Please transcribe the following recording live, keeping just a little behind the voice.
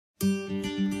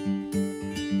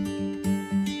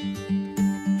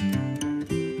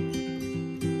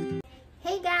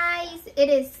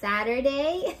is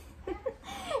Saturday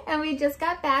and we just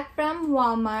got back from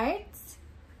Walmart.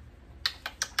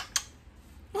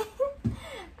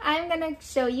 I'm gonna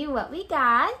show you what we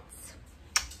got.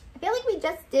 I feel like we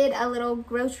just did a little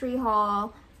grocery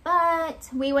haul, but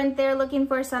we went there looking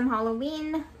for some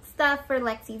Halloween stuff for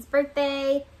Lexi's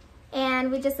birthday,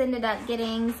 and we just ended up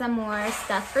getting some more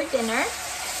stuff for dinner.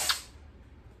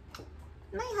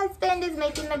 My husband is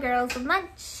making the girls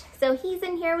lunch, so he's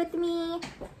in here with me.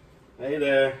 Hey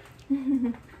there.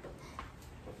 You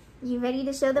ready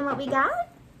to show them what we got?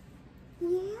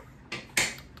 Yeah.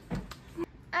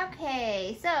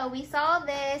 Okay, so we saw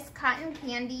this cotton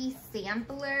candy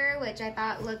sampler, which I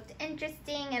thought looked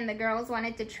interesting, and the girls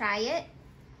wanted to try it.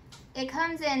 It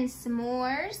comes in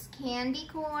s'mores, candy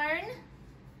corn,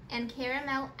 and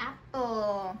caramel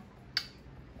apple.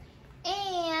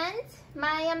 And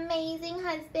my amazing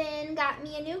husband got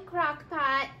me a new crock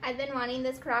pot. I've been wanting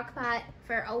this crock pot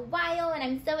for a while, and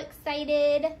I'm so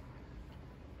excited.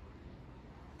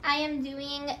 I am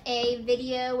doing a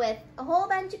video with a whole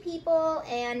bunch of people,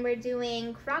 and we're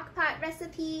doing crock pot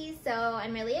recipes, so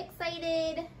I'm really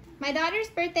excited. My daughter's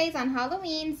birthday's on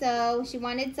Halloween, so she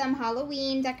wanted some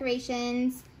Halloween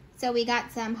decorations, so we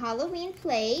got some Halloween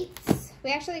plates.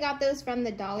 We actually got those from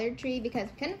the Dollar Tree because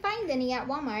we couldn't find any at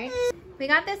Walmart. We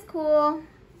got this cool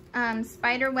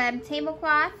spider web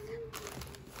tablecloth,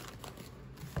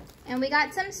 and we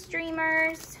got some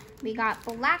streamers. We got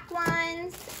black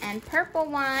ones and purple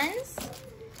ones,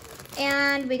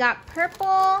 and we got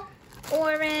purple,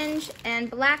 orange,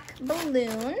 and black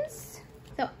balloons.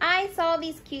 So I saw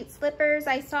these cute slippers.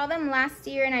 I saw them last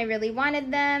year and I really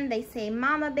wanted them. They say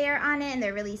Mama Bear on it and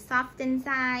they're really soft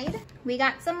inside. We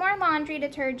got some more laundry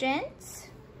detergent.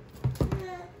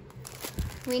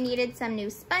 We needed some new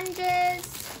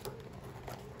sponges.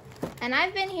 And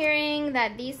I've been hearing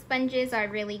that these sponges are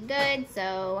really good,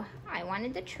 so I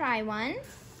wanted to try one.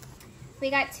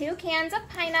 We got 2 cans of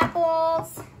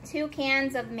pineapples, 2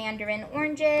 cans of mandarin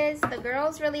oranges. The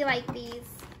girls really like these.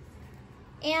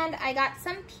 And I got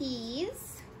some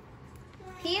peas.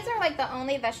 Peas are like the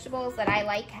only vegetables that I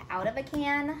like out of a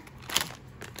can.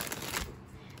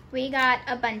 We got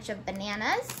a bunch of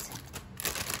bananas.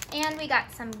 And we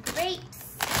got some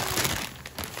grapes,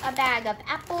 a bag of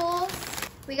apples.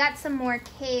 We got some more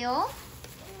kale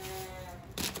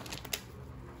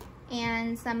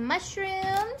and some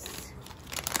mushrooms.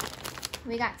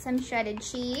 We got some shredded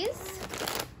cheese.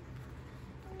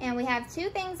 And we have 2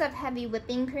 things of heavy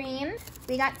whipping cream.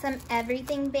 We got some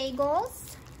everything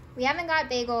bagels. We haven't got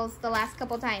bagels the last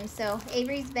couple times, so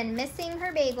Avery's been missing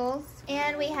her bagels.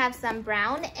 And we have some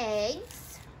brown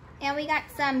eggs. And we got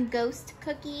some ghost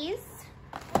cookies.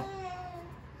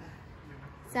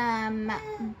 Some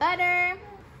butter.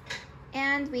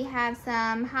 And we have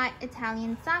some hot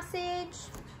Italian sausage.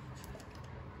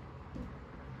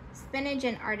 Spinach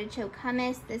and artichoke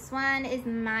hummus. This one is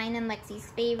mine and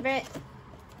Lexi's favorite.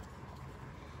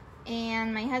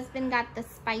 And my husband got the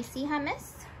spicy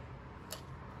hummus.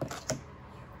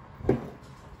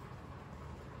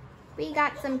 We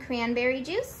got some cranberry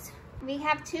juice. We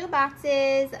have 2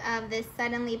 boxes of this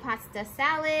Suddenly pasta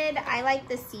salad. I like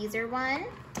the Caesar one.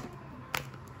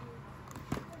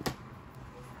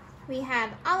 We have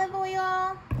olive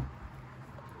oil,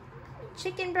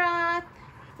 chicken broth.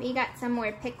 We got some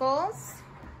more pickles.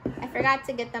 I forgot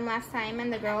to get them last time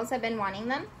and the girls have been wanting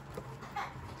them.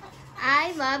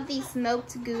 I love these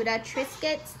smoked Gouda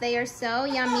Triscuits. They are so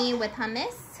yummy with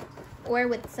hummus or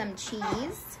with some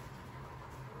cheese.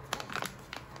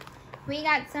 We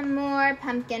got some more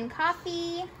pumpkin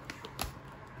coffee.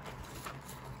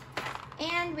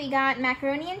 And we got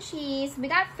macaroni and cheese. We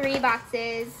got 3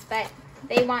 boxes, but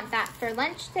they want that for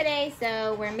lunch today,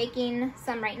 so we're making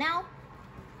some right now.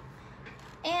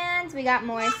 And we got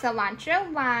more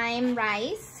cilantro lime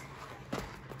rice.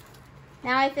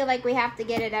 Now I feel like we have to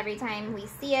get it every time we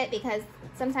see it because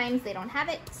sometimes they don't have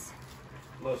it.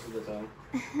 Most of the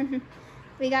time.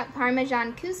 We got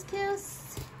Parmesan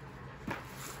couscous.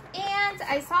 And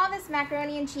I saw this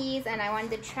macaroni and cheese and I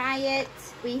wanted to try it.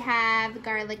 We have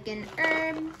garlic and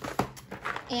herb.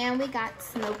 And we got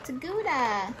smoked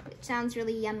Gouda, which sounds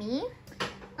really yummy.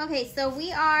 Okay, so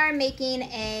we are making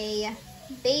a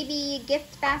baby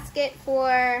gift basket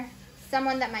for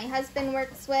someone that my husband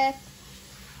works with.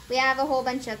 We have a whole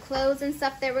bunch of clothes and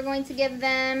stuff that we're going to give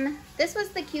them. This was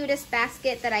the cutest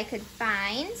basket that I could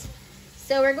find.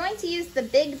 So we're going to use the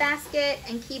big basket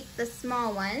and keep the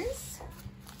small ones.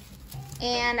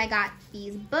 And I got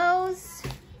these bows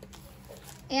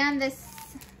and this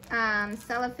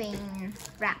cellophane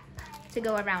wrap to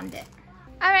go around it.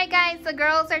 Alright guys, the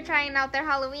girls are trying out their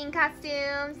Halloween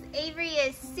costumes. Avery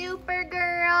is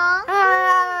Supergirl.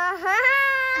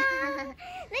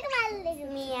 Look at my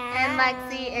little me. And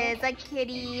Lexi is a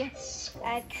kitty.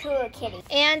 A cool kitty.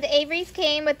 And Avery's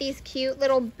came with these cute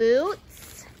little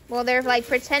boots. Well, they're like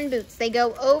pretend boots. They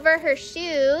go over her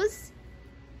shoes.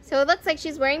 So it looks like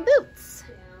she's wearing boots.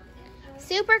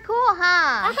 Super cool,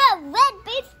 huh? I have red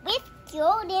boots with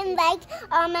golden like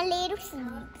my little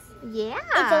sleeves. Yeah.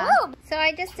 It's a little. So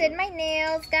I just did my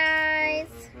nails, guys.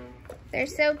 They're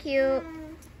so cute.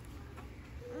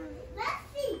 Let's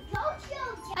see.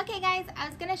 Okay, guys, I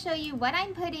was going to show you what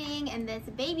I'm putting in this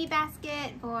baby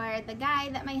basket for the guy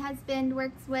that my husband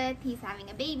works with. He's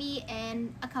having a baby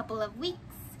in a couple of weeks.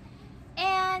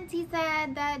 And he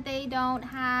said that they don't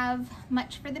have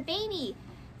much for the baby.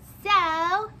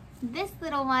 So this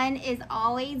little one is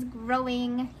always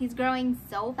growing. He's growing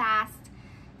so fast.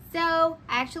 So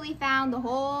I actually found the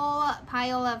whole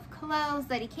pile of clothes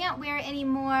that he can't wear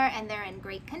anymore, and they're in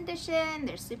great condition.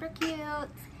 They're super cute.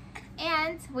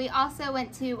 And we also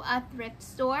went to a thrift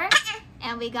store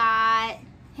and we got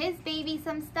his baby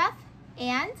some stuff,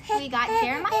 and we got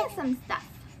Jeremiah some stuff.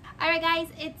 Alright guys,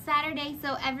 it's Saturday,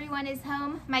 so everyone is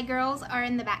home. My girls are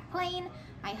in the back playing.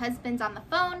 My husband's on the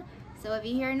phone. So if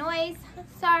you hear noise,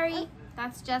 sorry.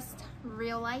 That's just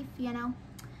real life, you know.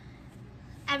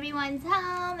 Everyone's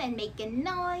home and making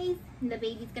noise, and the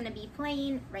baby's gonna be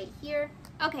playing right here.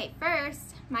 Okay,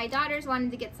 first, my daughters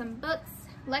wanted to get some books.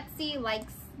 Lexi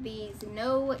likes these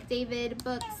No David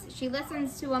books. She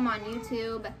listens to them on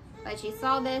YouTube, but she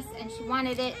saw this and she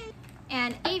wanted it.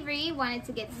 And Avery wanted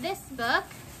to get this book.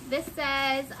 This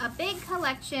says a big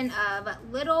collection of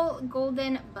little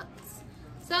golden books.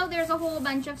 So there's a whole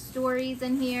bunch of stories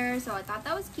in here, so I thought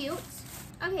that was cute.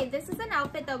 Okay, this is an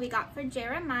outfit that we got for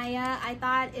Jeremiah. I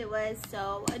thought it was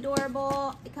so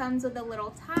adorable. It comes with a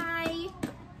little tie.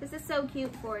 This is so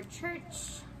cute for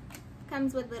church.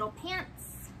 Comes with little pants.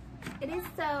 It is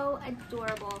so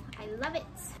adorable. I love it.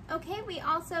 Okay, we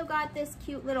also got this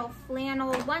cute little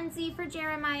flannel onesie for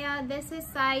Jeremiah. This is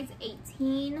size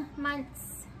 18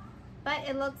 months, but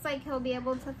it looks like he'll be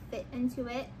able to fit into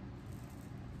it.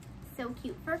 So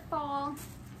cute for fall.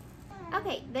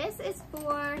 Okay, this is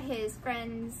for his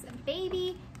friend's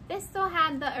baby. This still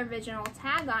had the original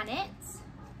tag on it.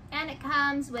 And it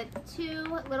comes with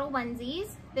two little onesies.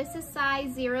 This is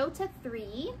size 0 to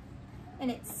 3.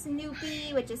 And it's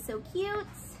Snoopy, which is so cute.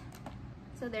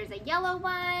 So there's a yellow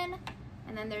one,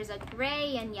 and then there's a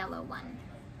gray and yellow one.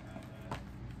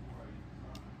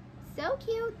 So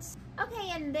cute. Okay,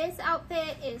 and this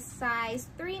outfit is size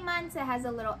 3 months. It has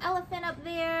a little elephant up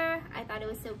there. I thought it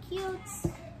was so cute.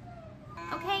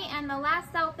 Okay, and the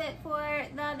last outfit for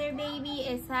the other baby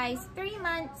is size 3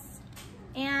 months,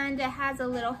 and it has a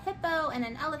little hippo and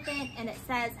an elephant, and it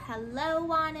says hello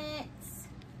on it.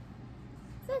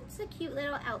 So it's a cute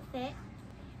little outfit.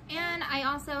 And I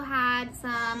also had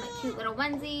some cute little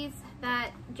onesies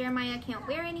that Jeremiah can't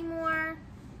wear anymore,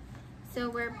 so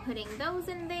we're putting those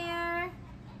in there.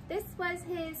 This was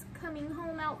his coming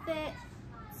home outfit,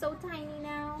 so tiny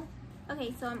now.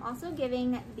 Okay, so I'm also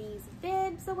giving these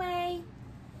bibs away.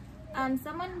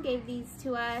 Someone gave these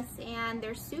to us and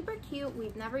they're super cute.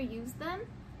 We've never used them,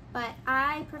 but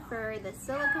I prefer the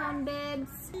silicone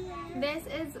bibs. This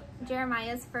is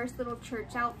Jeremiah's first little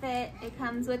church outfit. It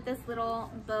comes with this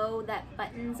little bow that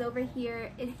buttons over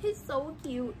here. It is so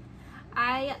cute.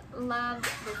 I love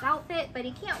this outfit, but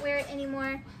he can't wear it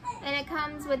anymore. And it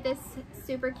comes with this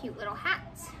super cute little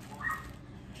hat.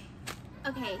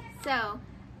 Okay, so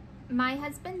my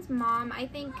husband's mom, I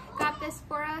think, got this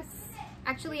for us.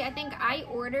 Actually, I think I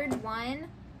ordered one,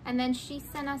 and then she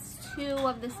sent us 2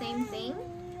 of the same thing,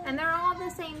 and they're all the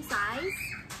same size,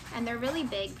 and they're really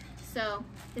big. So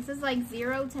this is like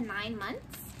 0 to 9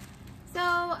 months.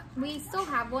 So we still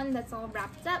have one that's all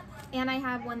wrapped up, and I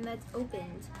have one that's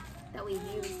opened that we've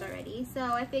used already. So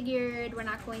I figured we're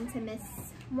not going to miss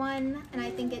one, and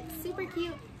I think it's super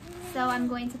cute. So I'm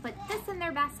going to put this in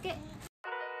their basket.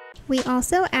 We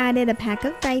also added a pack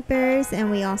of diapers,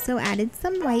 and we also added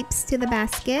some wipes to the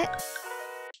basket.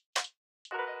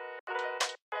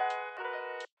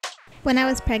 When I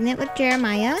was pregnant with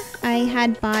Jeremiah, I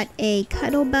had bought a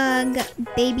cuddle bug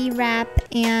baby wrap,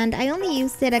 and I only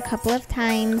used it a couple of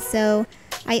times, so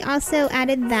I also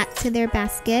added that to their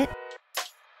basket.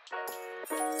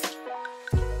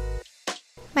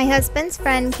 My husband's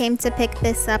friend came to pick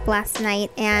this up last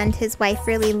night, and his wife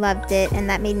really loved it, and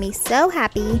that made me so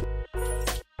happy.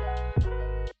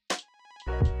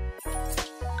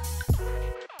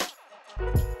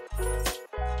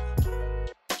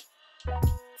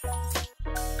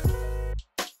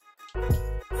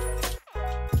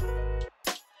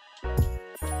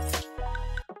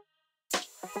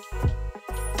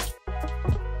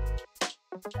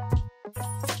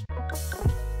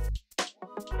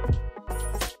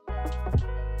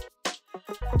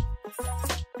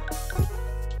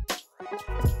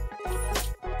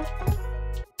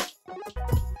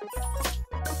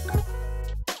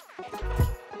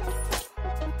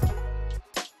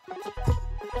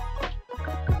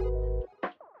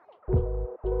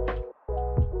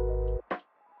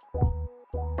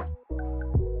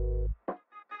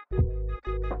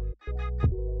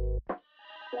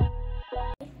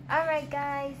 Alright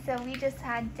guys, so we just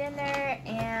had dinner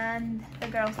and the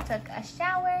girls took a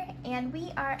shower and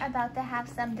we are about to have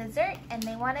some dessert and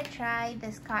they want to try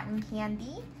this cotton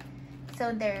candy.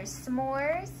 So there's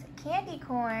s'mores, candy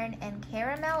corn, and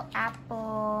caramel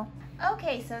apple.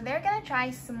 Okay, so they're gonna try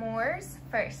s'mores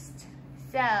first.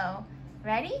 So,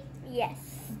 ready?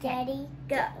 Yes. Ready,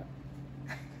 go.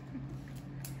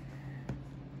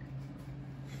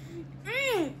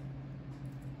 Mmm.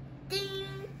 Ding.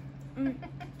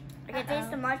 I can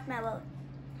taste the marshmallow.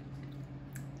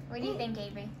 What do you think,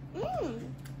 Avery? Mmm.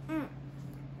 Mm.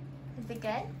 Is it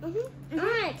good?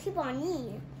 Mm-hmm. Keep on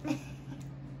eating.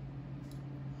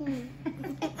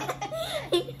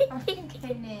 Oh my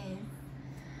goodness.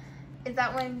 Is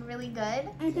that one really good?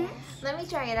 Mm-hmm. Let me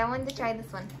try it. I wanted to try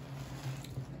this one.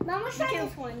 Mama, try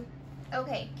this one.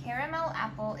 Okay, caramel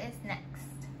apple is next.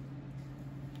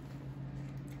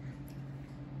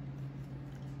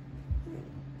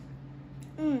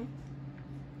 Mm.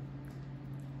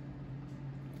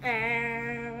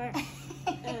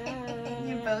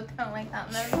 You both don't like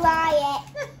that one. Try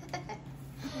it.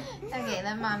 Okay,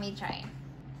 let mommy try.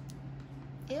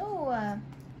 Ew.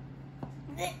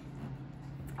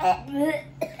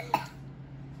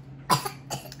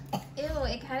 Ew,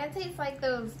 it kind of tastes like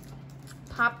those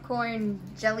popcorn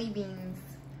jelly beans.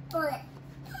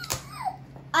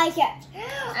 I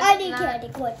need candy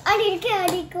corn. I need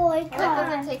candy corn. That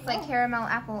doesn't taste like caramel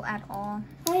apple at all.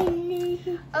 I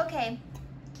need. Okay,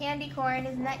 candy corn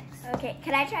is next. Okay,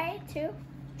 can I try it too?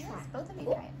 Yes, both of you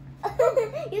try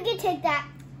it. You can take that.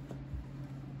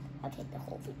 I'll take the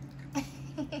whole thing.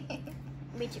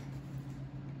 Me too.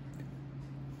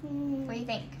 What do you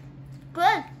think?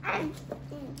 Good.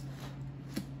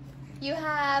 You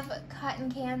have cotton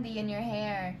candy in your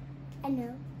hair. I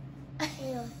know.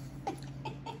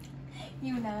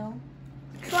 You know.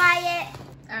 Try it.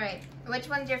 All right, which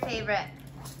one's your favorite?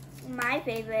 My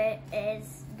favorite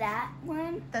is that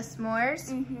one. The s'mores?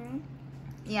 Mm-hmm.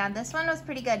 Yeah, this one was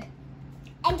pretty good.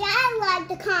 And I like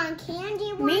the cotton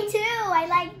candy one. Me too. I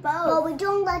like both. But we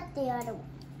don't like the other one.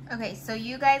 Okay, so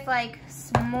you guys like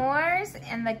s'mores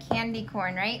and the candy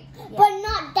corn, right? Yeah. But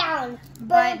not down.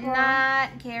 But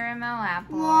not caramel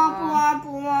apple. Womp,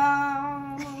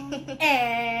 womp, womp.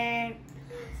 And...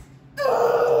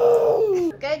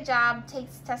 Good job,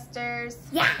 taste testers.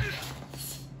 Yeah.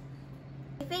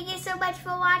 Thank you so much for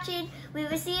watching. We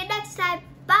will see you next time.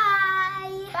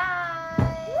 Bye.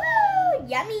 Bye. Woo,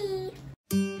 yummy.